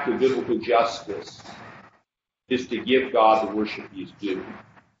act of biblical justice is to give God the worship he is due.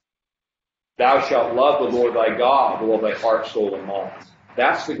 Thou shalt love the Lord thy God with all thy heart, soul, and mind.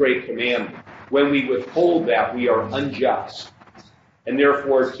 That's the great commandment. When we withhold that, we are unjust. And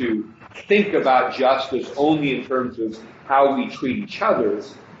therefore, to think about justice only in terms of how we treat each other,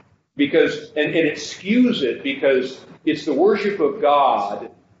 because and it skews it because it's the worship of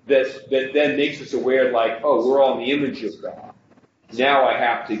God that then makes us aware, like, oh, we're all in the image of God. Now I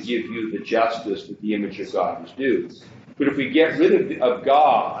have to give you the justice that the image of God is due. But if we get rid of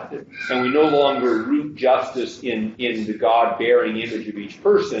God and we no longer root justice in the God-bearing image of each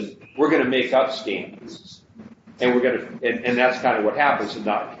person, we're going to make up standards. And we're going to, and that's kind of what happens.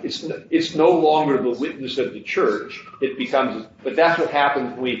 It's no longer the witness of the church. It becomes, but that's what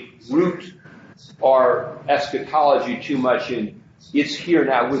happens when we root our eschatology too much in it's here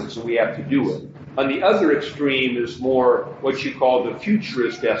now with us and we have to do it. On the other extreme is more what you call the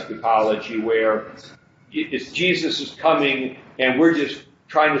futurist eschatology, where it's Jesus is coming and we're just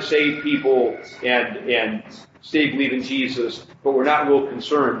trying to save people and stay believing Jesus, but we're not real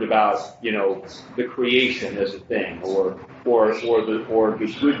concerned about, the creation as a thing or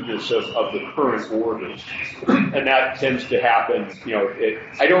the goodness of the current order. And that tends to happen,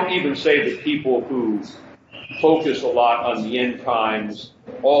 I don't even say that people who focus a lot on the end times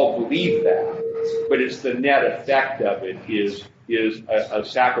all believe that. but it's the net effect of it is a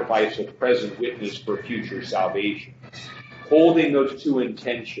sacrifice of present witness for future salvation. Holding those two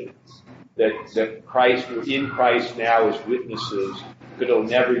intentions, that Christ, we're in Christ now as witnesses, but it'll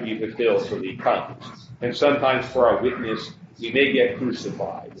never be fulfilled till he comes. And sometimes for our witness, we may get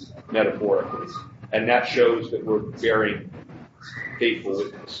crucified, metaphorically. And that shows that we're bearing faithful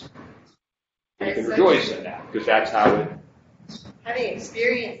witness. We can rejoice in that, because that's how it... Having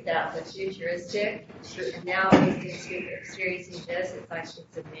experienced that with futuristic, and now experiencing this, it's like,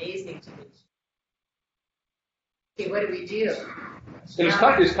 it's amazing to me. Okay, what do we do? And it's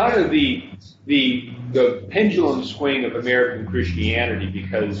kind of the pendulum swing of American Christianity,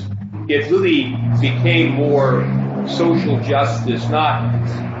 because it really became more social justice, not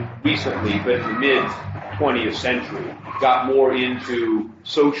recently, but in the mid-20th century, got more into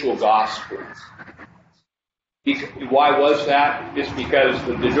social gospel. Why was that? It's because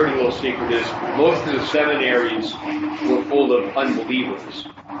the dirty little secret is most of the seminaries were full of unbelievers.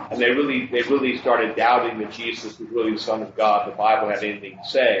 And they really started doubting that Jesus was really the Son of God, the Bible had anything to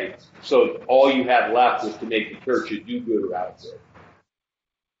say. So all you had left was to make the church a do-gooder out there.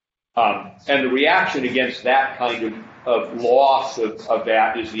 And the reaction against that kind of loss of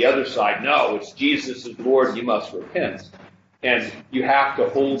that is the other side. No, it's Jesus is Lord, you must repent. And you have to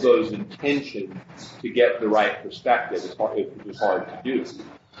hold those intentions to get the right perspective. It's hard to do.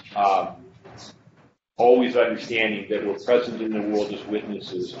 Always understanding that we're present in the world as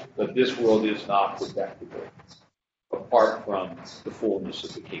witnesses, but this world is not perfectible apart from the fullness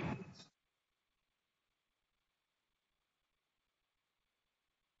of the kingdom.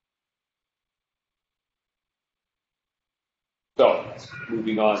 So,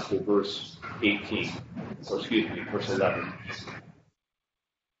 moving on to verse 18, or excuse me, verse 11.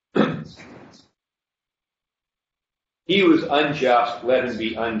 He was unjust, let him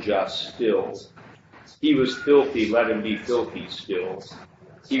be unjust still. He was filthy, let him be filthy still.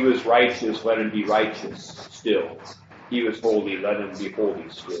 He was righteous, let him be righteous still. He was holy, let him be holy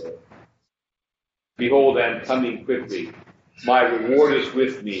still. Behold, I am coming quickly. My reward is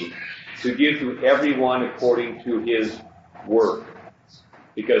with me, to give to everyone according to his work.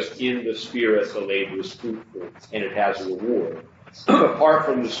 Because in the Spirit the labor is fruitful, and it has a reward. Apart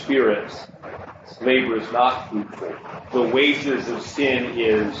from the Spirit, labor is not fruitful. The wages of sin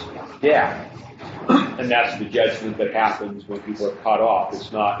is death. And that's the judgment that happens when people are cut off.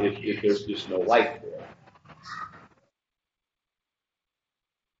 It's not if there's just no life there.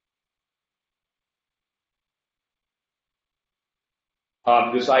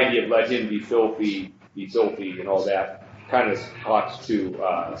 This idea of let him be filthy, and all that kind of talks to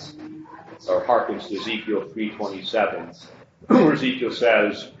or harkens to Ezekiel 3:27, where Ezekiel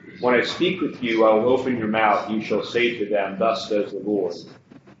says, "When I speak with you, I will open your mouth. You shall say to them, thus says the Lord.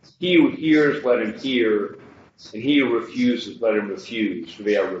 He who hears, let him hear, and he who refuses, let him refuse, for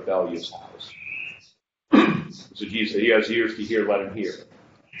they are rebellious house." So Jesus said, he has ears to hear, let him hear.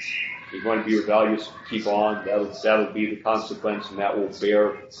 If you want to be rebellious, keep on. That'll be the consequence, and that will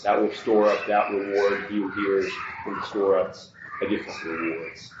store up that reward. He who hears will store up a different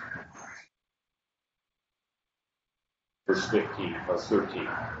reward. Verse 15 or 13.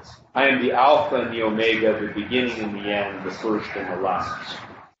 I am the Alpha and the Omega, the beginning and the end, the first and the last.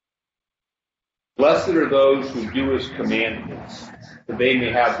 Blessed are those who do his commandments, that they may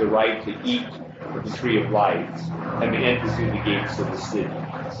have the right to eat of the tree of life, and may enter through the gates of the city.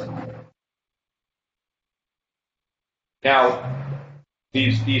 Now,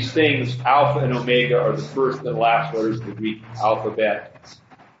 these things, Alpha and Omega, are the first and last letters of the Greek alphabet.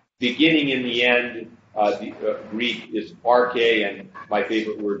 Beginning and the end, the Greek is arche, and my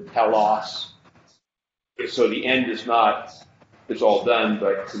favorite word, telos. So the end is not, it's all done,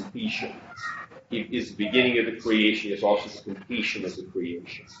 but completion. It is the beginning of the creation, it's also the completion of the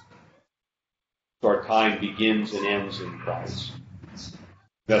creation. So our time begins and ends in Christ.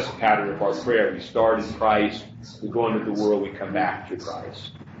 That's the pattern of our prayer. We start in Christ, we go into the world, we come back to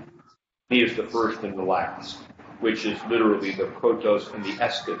Christ. He is the first and the last, which is literally the protos and the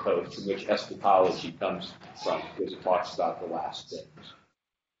eschatos, from which eschatology comes from, because it talks about the last things.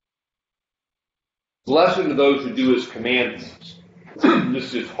 Blessed are those who do his commandments.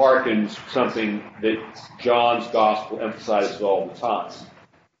 This is harkens something that John's gospel emphasizes all the time.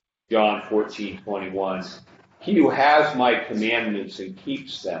 John 14:21. He who has my commandments and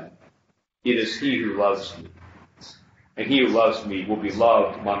keeps them, it is he who loves me. And he who loves me will be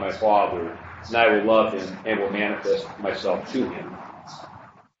loved by my Father, and I will love him and will manifest myself to him.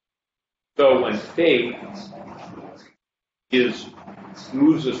 So when faith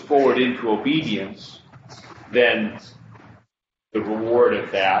moves us forward into obedience, then the reward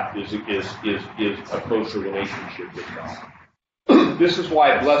of that is a closer relationship with God. This is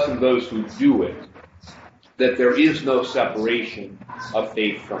why blessed those who do it, that there is no separation of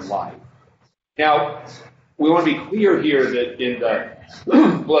faith from life. Now, we want to be clear here that in the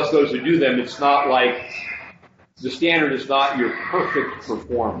bless those who do them, it's not like the standard is not your perfect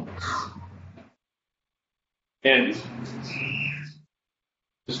performance. And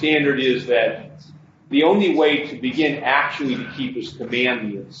the standard is that the only way to begin actually to keep His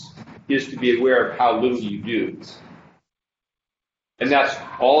commandments is to be aware of how little you do. And that's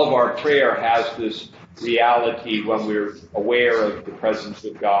all of our prayer has this reality when we're aware of the presence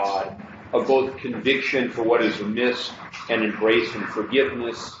of God, of both conviction for what is amiss and embrace and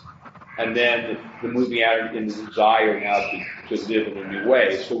forgiveness, and then the moving out in the desire now to live in a new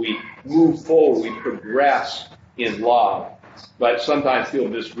way. So we move forward, we progress in love. But sometimes people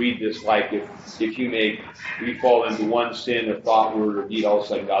misread this like if you fall into one sin, a thought, word, or deed, all of a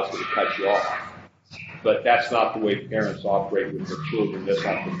sudden God's going to cut you off. But that's not the way parents operate with their children. That's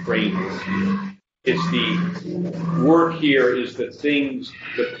not the framework here. It's the work here is the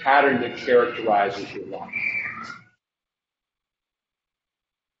pattern that characterizes your life.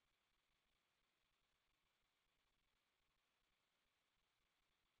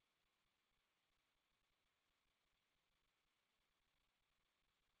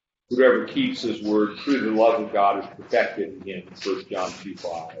 Whoever keeps His word, through the love of God is perfected in Him, 1 John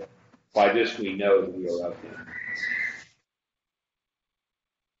 2:5. By this we know that we are of Him.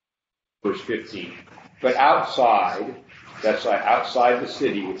 Verse 15. But outside, that's like outside the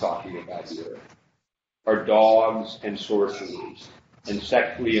city we're talking about here, are dogs and sorcerers, and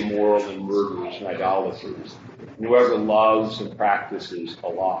sexually immoral and murderers and idolaters, and whoever loves and practices a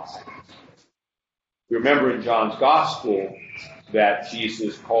lie. Remember in John's Gospel that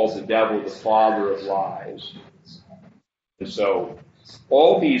Jesus called the devil the father of lies. And so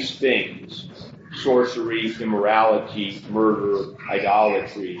all these things, sorcery, immorality, murder,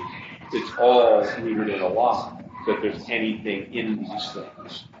 idolatry, it's all rooted in a lie, that there's anything in these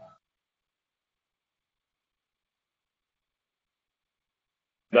things.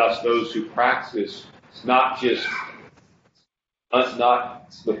 Thus, those who practice not the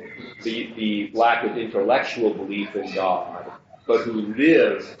lack of intellectual belief in God, but who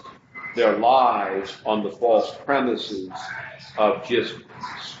live their lives on the false premises of just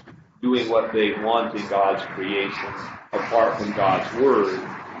doing what they want in God's creation, apart from God's word,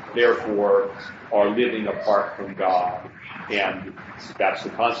 therefore are living apart from God, and that's the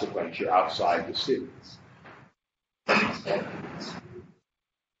consequence. You're outside the city.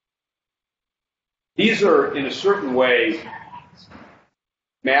 These are, in a certain way,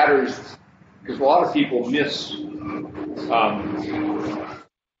 matters, because a lot of people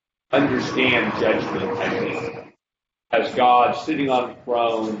understand judgment, I think, as God sitting on the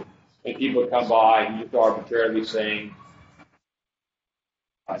throne, and people come by and just arbitrarily saying,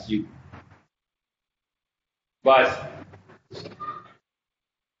 you. But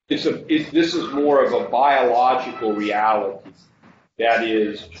this is more of a biological reality. That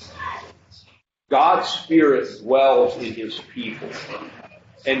is, God's Spirit dwells in His people,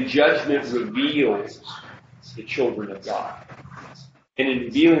 and judgment reveals the children of God. And in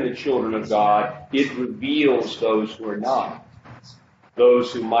revealing the children of God, it reveals those who are not.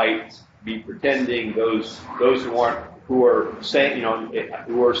 Those who might be pretending, those who aren't, who are saying,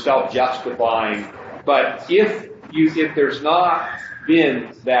 who are self-justifying. But if there's not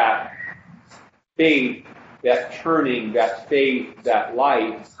been that faith, that turning, that faith, that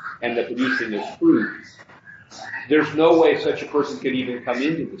life, and the producing of fruit, there's no way such a person could even come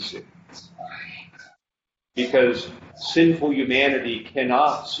into the city. Because sinful humanity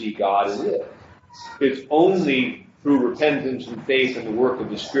cannot see God and live. It's only through repentance and faith and the work of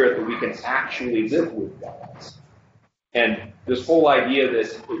the Spirit that we can actually live with God. And this whole idea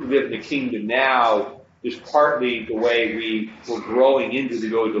that we live in the kingdom now is partly the way we're growing into to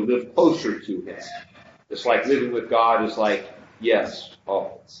go to live closer to Him. It's like living with God is like, yes,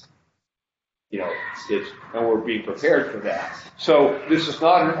 and we're being prepared for that. So this is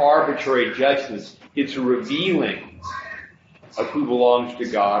not an arbitrary judgment. It's a revealing of who belongs to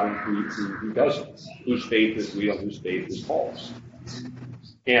God and who doesn't, whose faith is real, whose faith is false.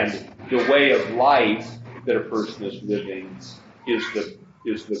 And the way of life that a person is living is the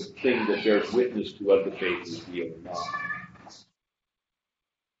thing that bears witness to whether the faith is real or not.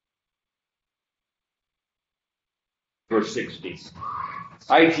 Verse 16.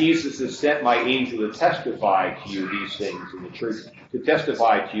 I, Jesus, have sent my angel to testify to you these things in the church, to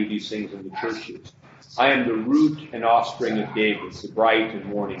testify to you these things in the churches. I am the root and offspring of David, the bright and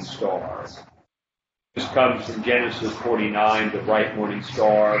morning star. This comes from Genesis 49, the bright morning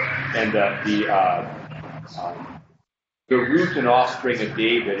star, and the root and offspring of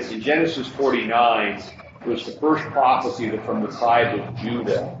David. In Genesis 49 was the first prophecy that from the tribe of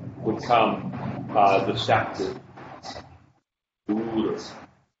Judah would come the scepter, the ruler.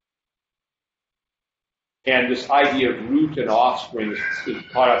 And this idea of root and offspring is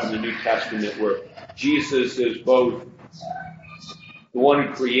caught up in the New Testament, where Jesus is both the one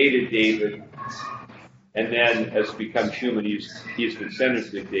who created David, and then has become human. He's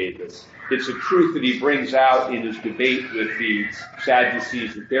descendant of David. It's a truth that he brings out in his debate with the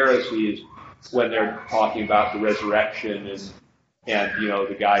Sadducees and Pharisees when they're talking about the resurrection and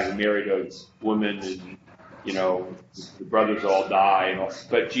the guy who married a woman and the brothers all die.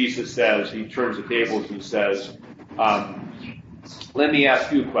 But Jesus says, he turns the tables and says, let me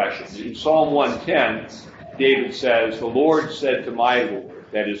ask you a question. In Psalm 110, David says, the Lord said to my Lord,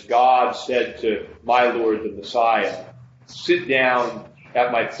 that is, God said to my Lord, the Messiah, sit down at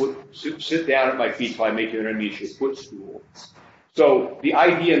my feet till I make your enemies your footstool. So the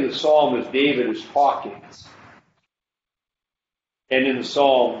idea in the psalm is David is talking. And in the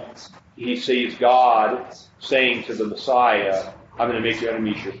psalm, he sees God saying to the Messiah, I'm going to make your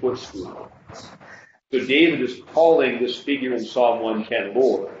enemies your footstool. So David is calling this figure in Psalm 110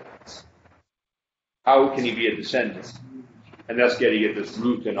 Lord. How can he be a descendant? And that's getting at this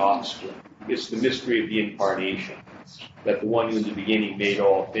root and offspring. It's the mystery of the incarnation, that the one who in the beginning made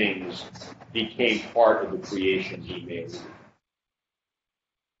all things became part of the creation he made.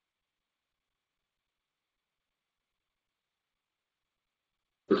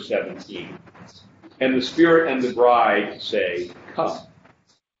 Verse 17. And the Spirit and the bride say, come.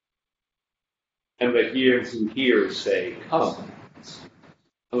 And let him who hears say, come.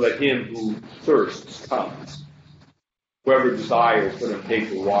 And let him who thirsts come. Whoever desires, let him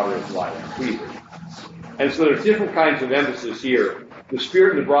take the water of life freely. And so there's different kinds of emphasis here. The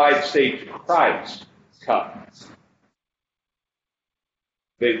Spirit and the bride say to Christ, come.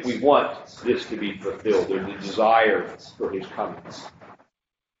 We want this to be fulfilled. There's a desire for his coming.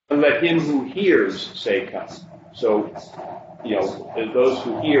 And let him who hears say, come. So, those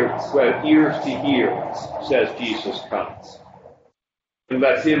who have ears to hear, says Jesus, come. And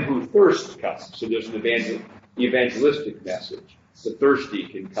let him who thirsts come. So there's an evangelistic message. The thirsty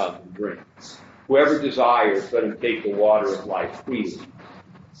can come and drink. Whoever desires, let him take the water of life freely.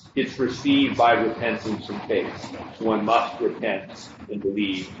 It's received by repentance and faith. So one must repent and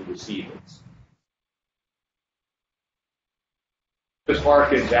believe to receive it. This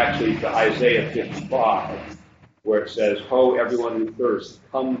harkens actually to Isaiah 55, where it says, Ho, everyone who thirsts,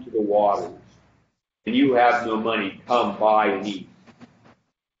 come to the waters. And you have no money, come buy and eat.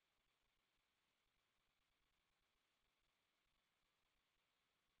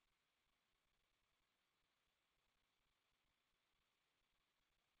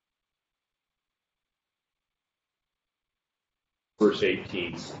 Verse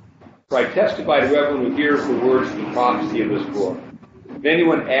 18. For I testify to everyone who hears the words of the prophecy of this book. If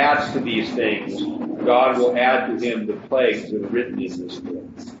anyone adds to these things, God will add to him the plagues that are written in this book.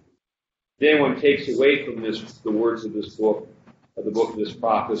 If anyone takes away from the words of this book, of the book of this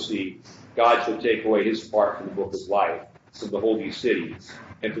prophecy, God shall take away his part from the book of life, from the holy city,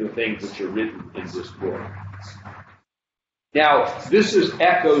 and from the things which are written in this book. Now, this is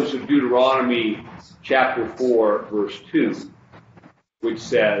echoes of Deuteronomy chapter 4, verse 2, which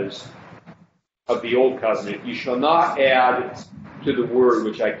says, of the old covenant, you shall not add to the word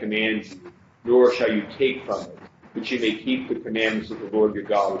which I command you, nor shall you take from it, but you may keep the commandments of the Lord your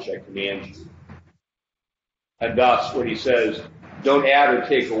God which I command you. And thus, when he says, don't add or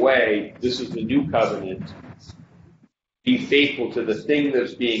take away, this is the new covenant. Be faithful to the thing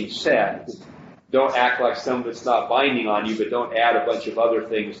that's being said. Don't act like something that's not binding on you, but don't add a bunch of other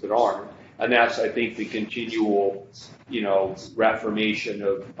things that aren't. And that's, I think, the continual, reformation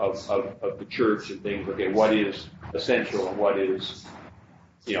of the church and things. Okay, what is essential and what is,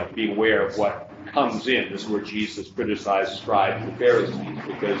 be aware of what comes in. This is where Jesus criticized scribes and Pharisees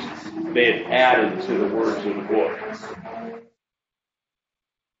because they had added to the words of the book.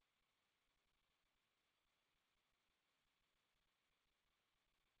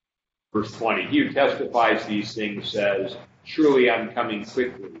 Verse 20, he who testifies these things says, surely I'm coming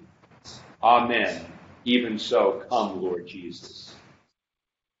quickly. Amen. Even so, come, Lord Jesus.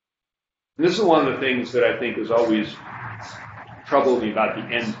 And this is one of the things that I think has always troubled me about the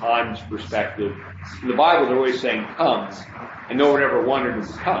end times perspective. In the Bible, they're always saying, come, and no one ever wanted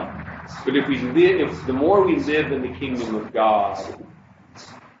them to come. But if the more we live in the kingdom of God,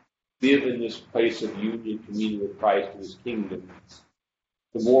 live in this place of union, communion with Christ and his kingdom,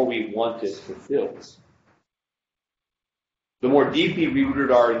 the more we want it fulfilled. The more deeply we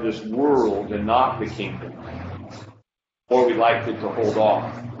rooted are in this world and not the kingdom, the more we likely to hold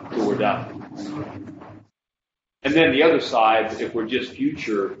off till we're done. And then the other side, if we're just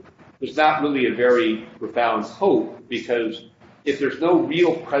future, there's not really a very profound hope, because if there's no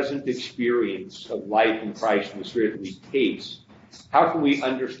real present experience of life in Christ and the Spirit that we taste, how can we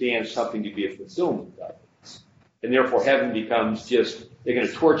understand something to be a fulfillment of it? And therefore heaven becomes just, they're going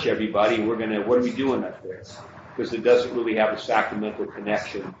to torch everybody, and what are we doing up there? Because it doesn't really have a sacramental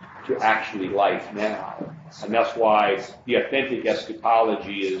connection to actually life now. And that's why the authentic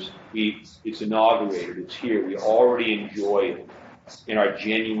eschatology it's inaugurated, it's here. We already enjoy it in our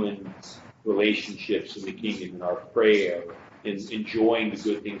genuine relationships in the kingdom, in our prayer, in enjoying the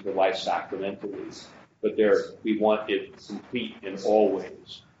good things of life sacramentally. But we want it complete in all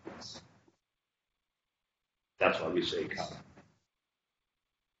ways. That's why we say come.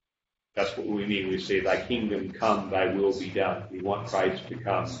 That's what we mean. We say, thy kingdom come, thy will be done. We want Christ to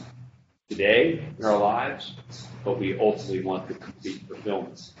come today in our lives, but we ultimately want the complete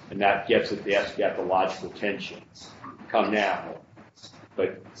fulfillment. And that gets at the eschatological tension. Come now,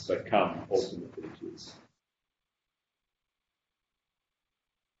 but come ultimately too.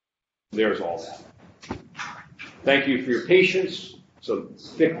 There's all that. Thank you for your patience. It's a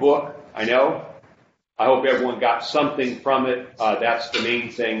thick book, I know. I hope everyone got something from it. That's the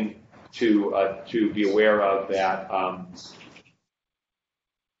main thing to be aware of, that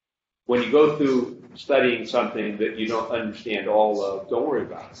when you go through studying something that you don't understand all of, don't worry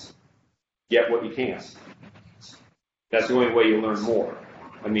about it. Get what you can. That's the only way you learn more.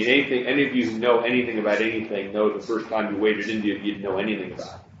 I mean, any of you who know anything about anything know the first time you waded into it, you didn't know anything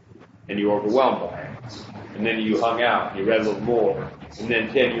about it. And you were overwhelmed by it. And then you hung out, and you read a little more. And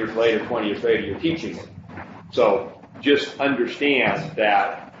then 10 years later, 20 years later, you're teaching it. So just understand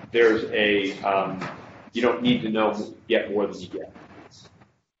that there's you don't need to know yet more than you get.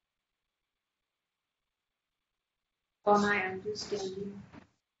 For my understanding,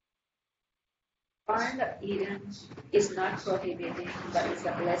 Garden of Eden is not prohibiting, but it's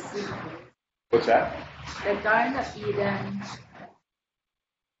a blessing. What's that? The Garden of Eden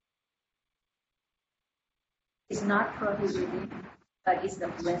is not prohibiting, but it's a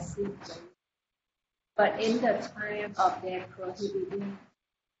blessing. But in the time of their prohibiting,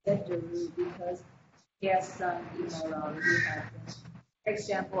 get the rule, because there's some immorality happening. For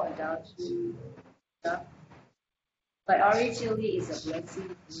example, adultery, stuff. But originally it's a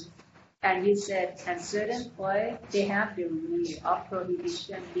blessing. And you said at certain point they have the rule of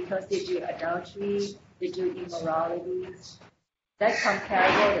prohibition because they do adultery, they do immorality. That's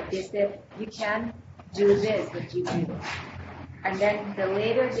comparable that they said you can't do this, but you do. And then the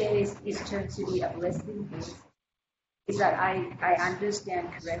later days is turned to be a blessing. Is that I understand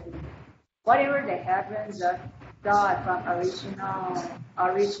correctly. Whatever the heavens of God from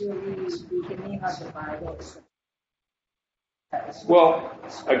originally beginning of the Bible is. Well,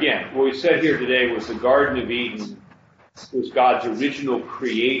 again, what we said here today was the Garden of Eden was God's original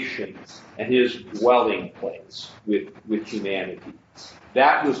creation and his dwelling place with humanity.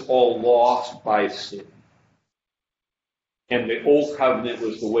 That was all lost by sin. And the old covenant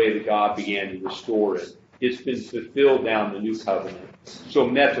was the way that God began to restore it. It's been fulfilled now in the new covenant. So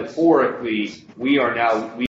metaphorically, we